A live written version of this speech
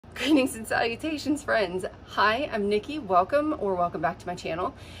Greetings and salutations, friends. Hi, I'm Nikki. Welcome back to my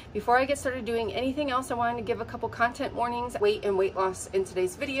channel. Before I get started doing anything else, I wanted to give a couple content warnings, weight and weight loss in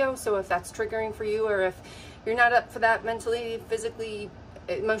today's video. So if that's triggering for you, or if you're not up for that mentally, physically,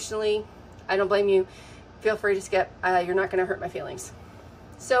 emotionally, I don't blame you. Feel free to skip. You're not going to hurt my feelings.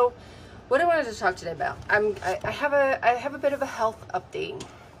 So what I wanted to talk today about, I have a bit of a health update.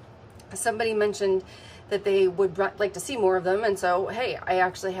 Somebody mentioned that they would like to see more of them, and so hey, I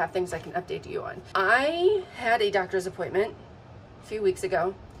actually have things I can update you on. I had a doctor's appointment a few weeks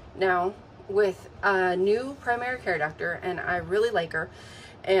ago now with a new primary care doctor, and I really like her,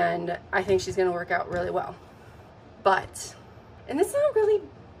 and I think she's gonna work out really well. But, and it's not really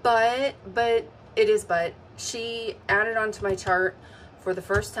but it is but, she added onto my chart for the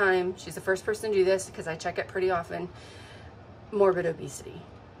first time, she's the first person to do this because I check it pretty often, morbid obesity.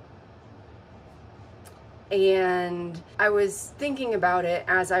 And I was thinking about it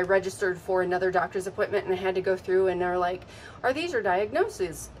as I registered for another doctor's appointment, and I had to go through and they're like, are these your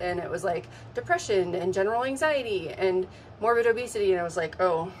diagnoses? And it was like depression and general anxiety and morbid obesity. And I was like,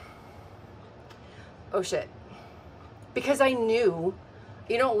 oh shit. Because I knew,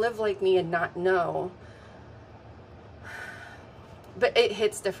 you don't live like me and not know. But it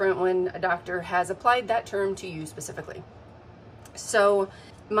hits different when a doctor has applied that term to you specifically. So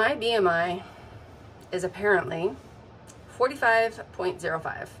my BMI is apparently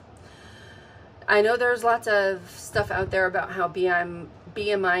 45.05. I know there's lots of stuff out there about how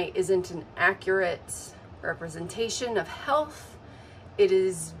BMI isn't an accurate representation of health. It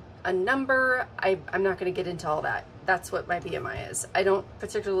is a number. I'm not going to get into all that. That's what my BMI is. I don't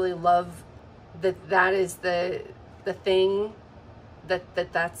particularly love that is the thing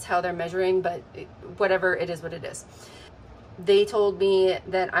that's how they're measuring, but whatever, it is what it is. They told me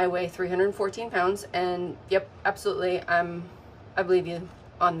that I weigh 314 pounds, and yep, absolutely, I believe you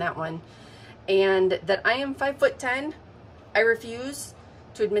on that one. And that I am 5'10". I refuse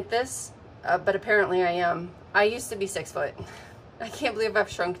to admit this, but apparently I am. I used to be 6 foot. I can't believe I've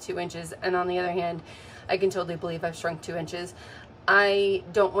shrunk 2 inches, and on the other hand, I can totally believe I've shrunk 2 inches. I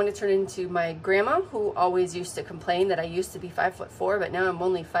don't want to turn into my grandma, who always used to complain that I used to be 5'4", but now I'm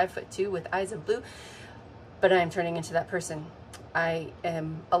only 5'2" with eyes of blue. But I am turning into that person. I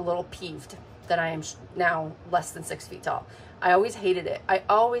am a little peeved that I am now less than 6 feet tall. I always hated it.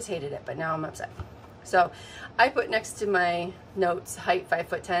 But now I'm upset. So I put next to my notes, height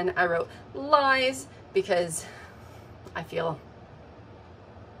 5'10". I wrote lies because I feel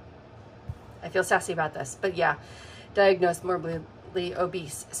sassy about this. But yeah, diagnosed morbidly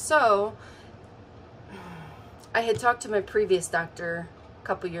obese. So I had talked to my previous doctor a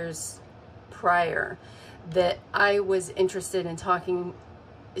couple years prior that I was interested in talking.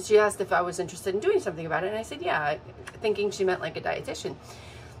 She asked if I was interested in doing something about it, and I said yeah, thinking she meant like a dietitian.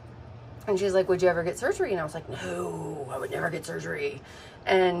 And she's like, would you ever get surgery? And I was like, no, I would never get surgery.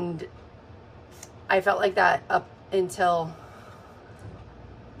 And I felt like that up until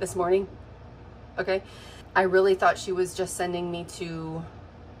this morning. Okay, I really thought she was just sending me to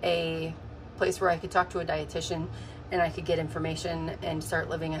a place where I could talk to a dietitian and I could get information and start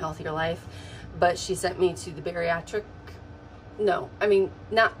living a healthier life. But she sent me to the bariatric, no, I mean,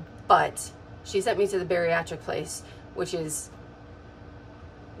 not but, she sent me to the bariatric place, which is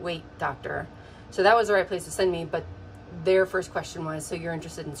weight doctor. So that was the right place to send me, but their first question was, so you're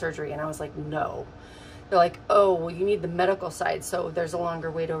interested in surgery? And I was like, no. They're like, oh, well, you need the medical side, so there's a longer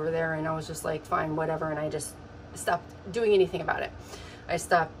wait over there. And I was just like, fine, whatever. And I just stopped doing anything about it. I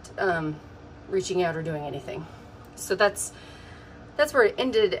stopped reaching out or doing anything. So that's where it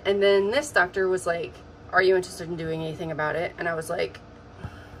ended. And then this doctor was like, are you interested in doing anything about it? And I was like,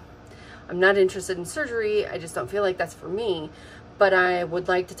 I'm not interested in surgery. I just don't feel like that's for me. But I would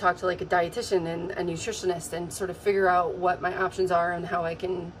like to talk to like a dietitian and a nutritionist and sort of figure out what my options are and how I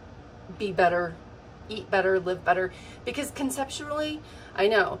can be better, eat better, live better. Because conceptually, I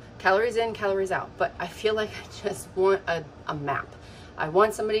know calories in, calories out, but I feel like I just want a map. I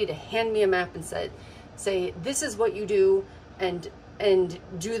want somebody to hand me a map and say, this is what you do, and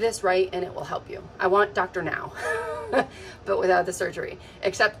do this right, and it will help you. I want Dr. Now, but without the surgery.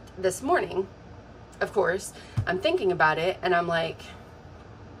 Except this morning, of course, I'm thinking about it, and I'm like,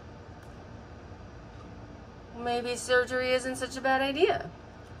 maybe surgery isn't such a bad idea.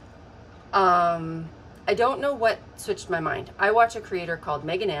 I don't know what switched my mind. I watch a creator called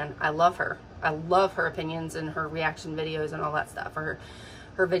Megan Ann. I love her. I love her opinions and her reaction videos and all that stuff, her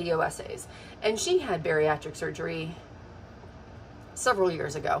video essays. And she had bariatric surgery several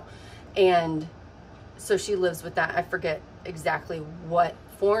years ago, and so she lives with that. I forget exactly what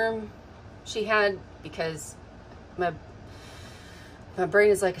form she had because my My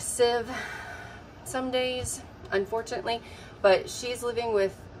brain is like a sieve some days, unfortunately, but she's living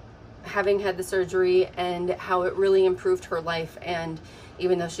with having had the surgery and how it really improved her life. And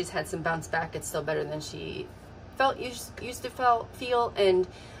even though she's had some bounce back, it's still better than she used to feel. And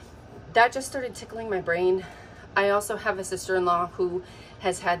that just started tickling my brain. I also have a sister-in-law who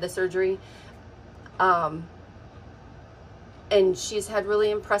has had the surgery. And she's had really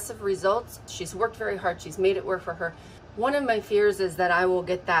impressive results. She's worked very hard. She's made it work for her. One of my fears is that I will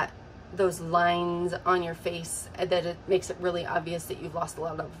get those lines on your face, that it makes it really obvious that you've lost a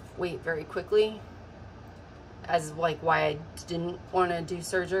lot of weight very quickly, as like why I didn't want to do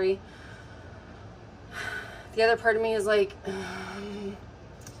surgery. The other part of me is like,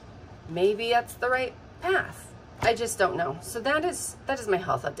 maybe that's the right path. I just don't know. So that is my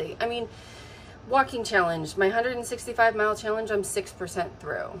health update. I mean, walking challenge, my 165-mile challenge, I'm 6%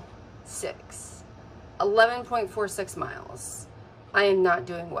 through. 11.46 miles. I am not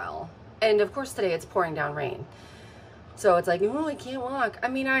doing well. And of course today it's pouring down rain. So it's like, oh, I can't walk. I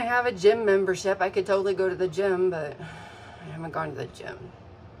mean, I have a gym membership. I could totally go to the gym, but I haven't gone to the gym.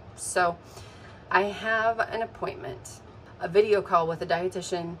 So I have an appointment, a video call with a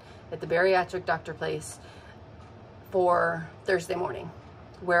dietitian at the bariatric doctor place for Thursday morning,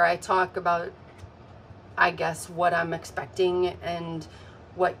 where I talk about, I guess, what I'm expecting and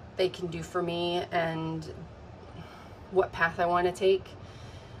what they can do for me and what path I want to take.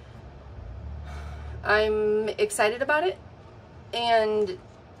 I'm excited about it and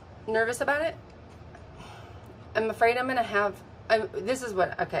nervous about it. I'm afraid I'm going to have,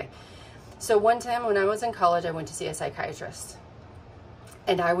 okay. So one time when I was in college, I went to see a psychiatrist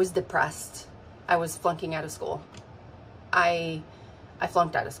and I was depressed. I was flunking out of school. I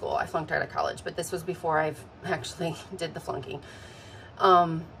flunked out of school. I flunked out of college, but this was before I've actually did the flunking.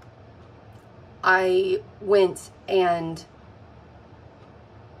 I went and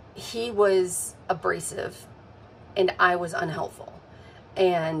he was abrasive and I was unhelpful.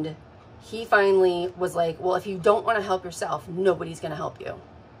 And he finally was like, well, if you don't want to help yourself, nobody's going to help you,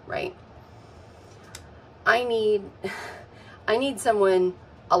 right? I need someone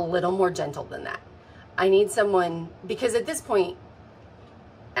a little more gentle than that. I need someone, because at this point,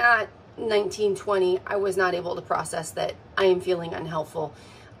 at 19, 20, I was not able to process that I am feeling unhelpful.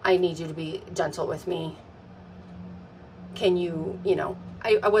 I need you to be gentle with me. Can you,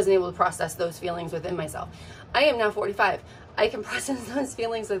 I wasn't able to process those feelings within myself. I am now 45. I can process those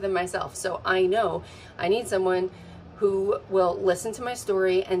feelings within myself. So I know I need someone who will listen to my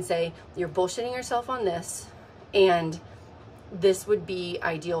story and say, you're bullshitting yourself on this, and this would be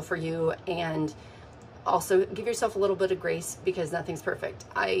ideal for you. And also give yourself a little bit of grace because nothing's perfect.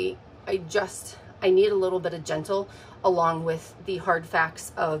 I need a little bit of gentle along with the hard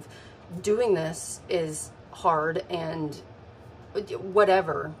facts of doing this is hard and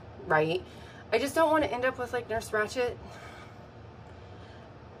whatever, right? I just don't want to end up with like Nurse Ratched.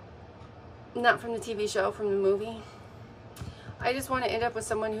 Not from the TV show, from the movie. I just want to end up with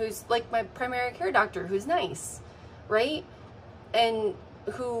someone who's like my primary care doctor, who's nice, right? And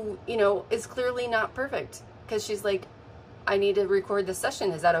who, is clearly not perfect, because she's like, I need to record this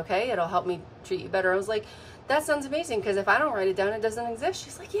session. Is that okay? It'll help me treat you better. I was like, that sounds amazing, because if I don't write it down, it doesn't exist.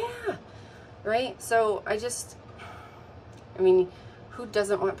 She's like, yeah, right? So I mean, who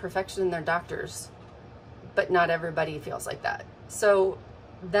doesn't want perfection in their doctors? But not everybody feels like that. So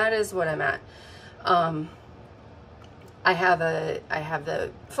that is what I'm at. I have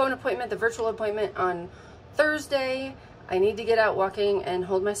the phone appointment, the virtual appointment on Thursday. I need to get out walking and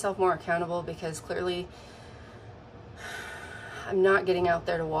hold myself more accountable, because clearly I'm not getting out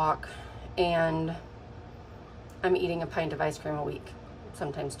there to walk, and I'm eating a pint of ice cream a week,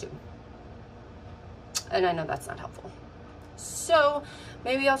 sometimes two. And I know that's not helpful. So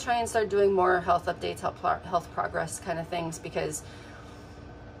maybe I'll try and start doing more health updates, health progress kind of things, because,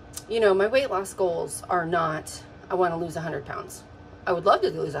 my weight loss goals are not, I want to lose 100 pounds. I would love to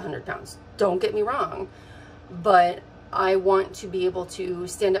lose 100 pounds. Don't get me wrong. But I want to be able to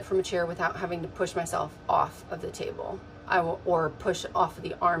stand up from a chair without having to push myself off of the table or push off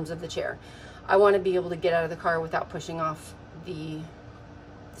the arms of the chair. I want to be able to get out of the car without pushing off the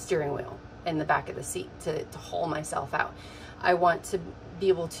steering wheel and the back of the seat to haul myself out. I want to be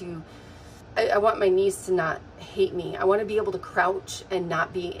able to, I want my knees to not hate me. I want to be able to crouch and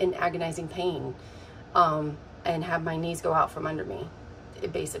not be in agonizing pain, and have my knees go out from under me,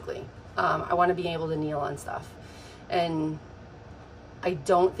 basically. I want to be able to kneel on stuff. And I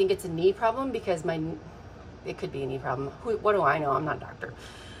don't think it's a knee problem, because it could be a knee problem. What do I know? I'm not a doctor.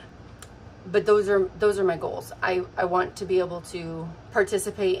 But those are my goals. I want to be able to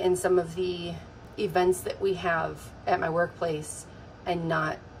participate in some of the events that we have at my workplace and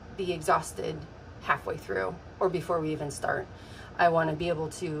not be exhausted halfway through or before we even start. I want to be able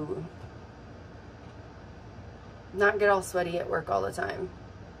to not get all sweaty at work all the time.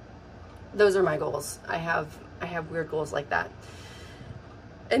 Those are my goals. I have weird goals like that.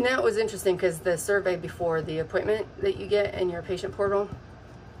 And that was interesting because the survey before the appointment that you get in your patient portal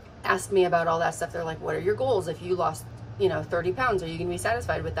asked me about all that stuff. They're like, what are your goals? If you lost, 30 pounds, are you going to be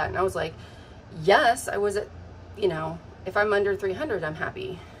satisfied with that? And I was like, yes, I was at, if I'm under 300, I'm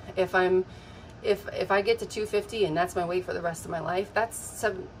happy. If I get to 250 and that's my weight for the rest of my life, that's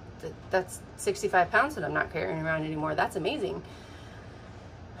 65 pounds that I'm not carrying around anymore. That's amazing.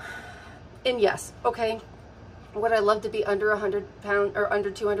 And yes, okay, would I love to be under 100 pounds or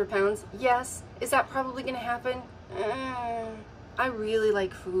under 200 pounds? Yes. Is that probably going to happen? I really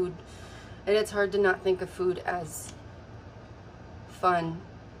like food, and it's hard to not think of food as fun.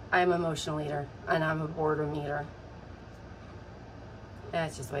 I'm an emotional eater, and I'm a boredom eater.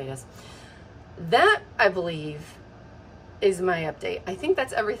 That's just the way it is. That, I believe, is my update. I think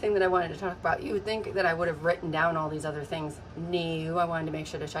that's everything that I wanted to talk about. You would think that I would have written down all these other things. No, I wanted to make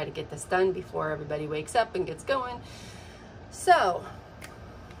sure to try to get this done before everybody wakes up and gets going. So,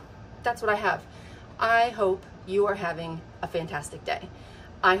 that's what I have. I hope you are having a fantastic day.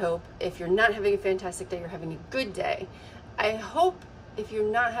 I hope if you're not having a fantastic day, you're having a good day. I hope if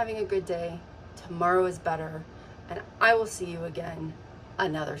you're not having a good day, tomorrow is better. And I will see you again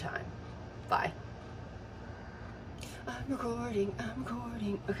another time. Bye. I'm recording.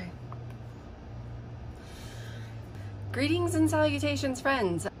 Okay. Greetings and salutations,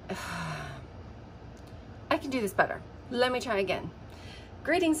 friends. I can do this better. Let me try again.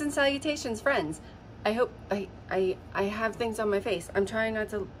 Greetings and salutations, friends. I hope I have things on my face. I'm trying not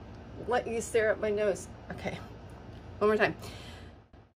to let you stare at my nose. Okay. One more time.